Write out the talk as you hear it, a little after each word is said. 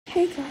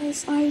Hey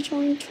guys, I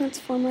joined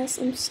Transformers.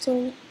 I'm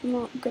still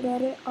not good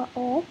at it at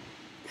all.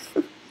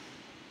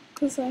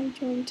 Because I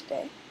joined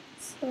today.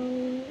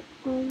 So,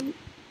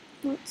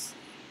 let's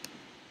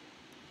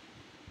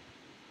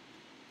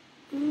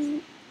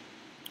see.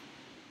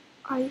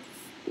 I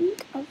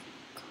think I've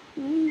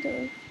kind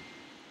of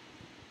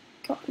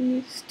gotten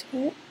used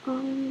to it.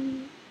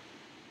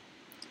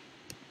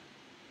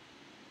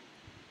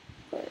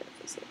 Where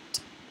is it?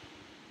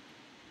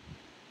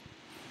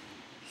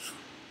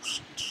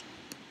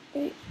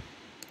 Wait.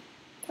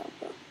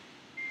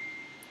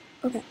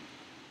 Okay.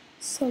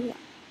 So yeah.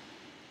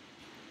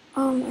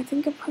 I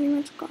think I've pretty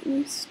much gotten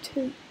used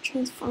to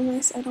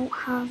Transformers. I don't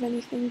have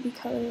anything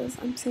because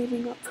I'm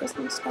saving up for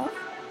some stuff.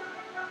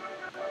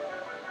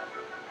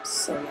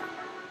 So yeah.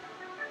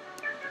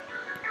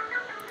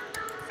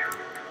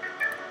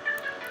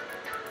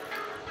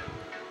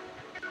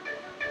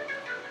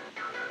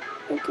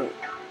 Okay.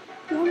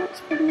 Yeah,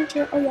 that's pretty much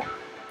it. Oh yeah.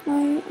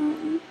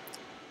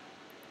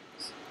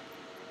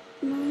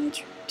 My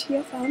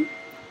TFM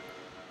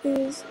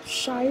is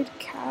Shied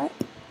Cat.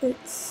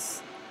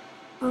 It's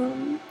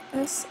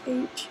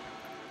SHIED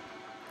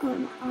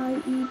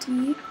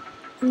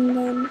and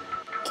then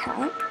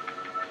cat.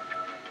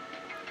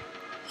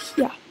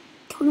 Yeah,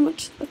 pretty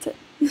much that's it.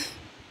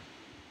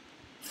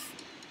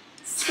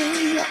 So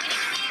yeah,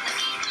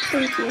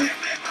 thank you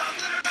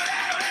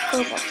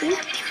for watching.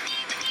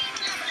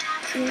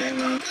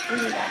 And oh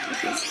my god,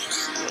 this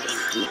is really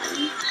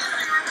annoying.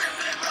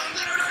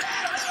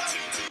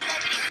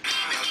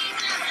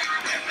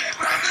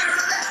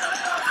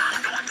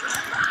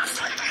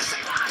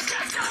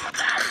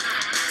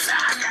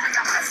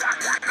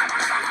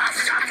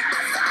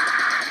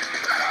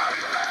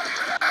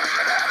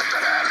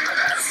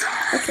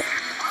 Okay.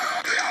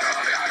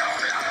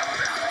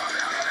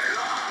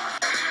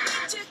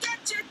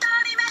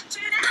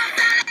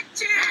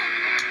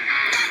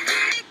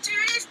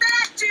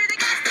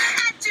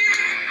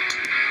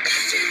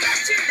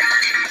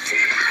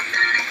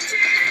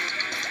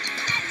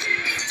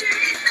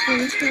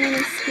 I'm trying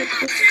to skip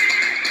this.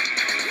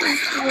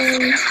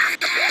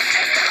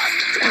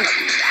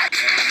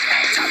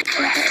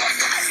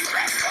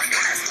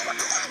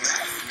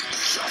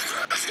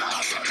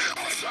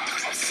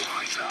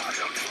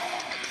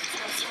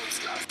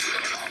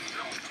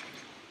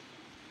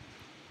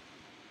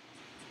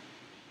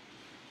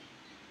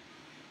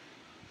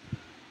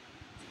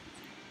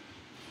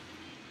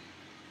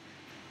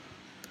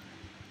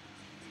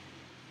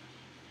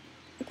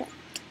 Okay,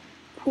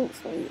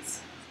 hopefully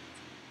it's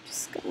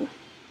just gonna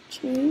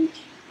change.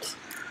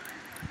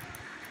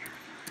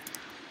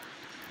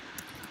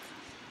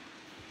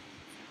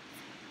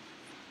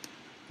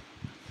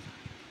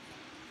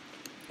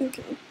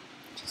 Okay,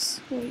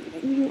 just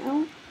waiting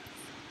now.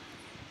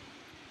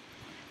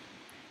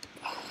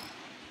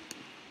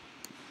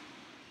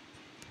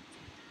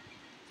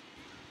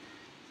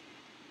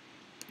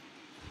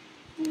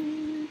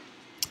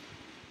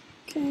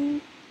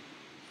 Okay.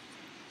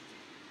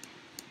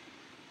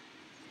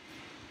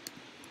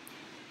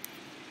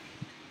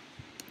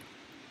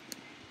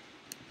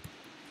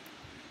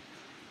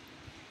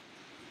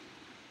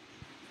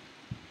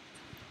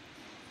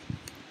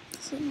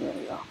 This is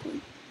really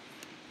awkward.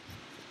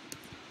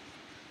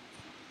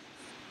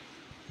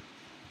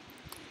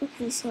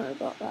 Okay, sorry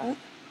about that.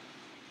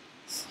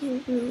 This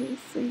is really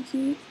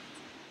freaky.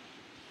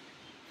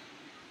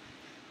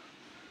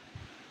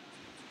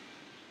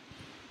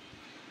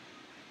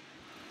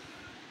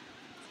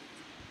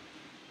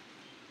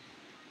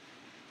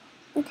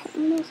 Okay,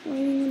 I'm just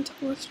waiting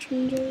until this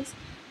changes,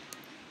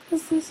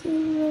 because this is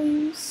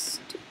really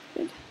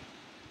stupid.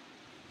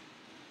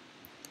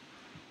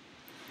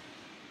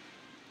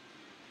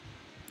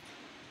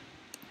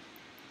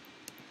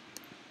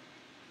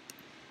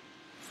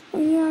 Oh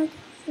yeah,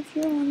 if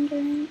you're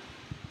wondering,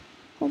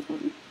 hold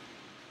on.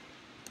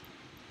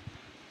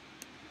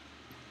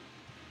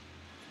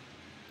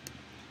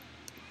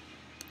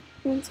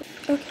 One sec.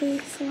 Okay,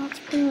 so that's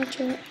pretty much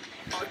it.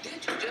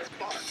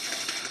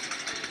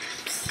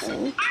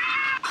 So,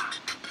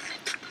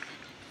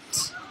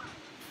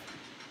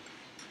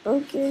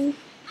 okay,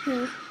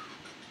 yeah.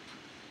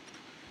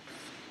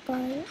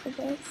 Bye, I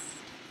guess.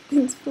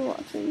 Thanks for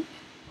watching.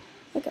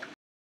 Okay.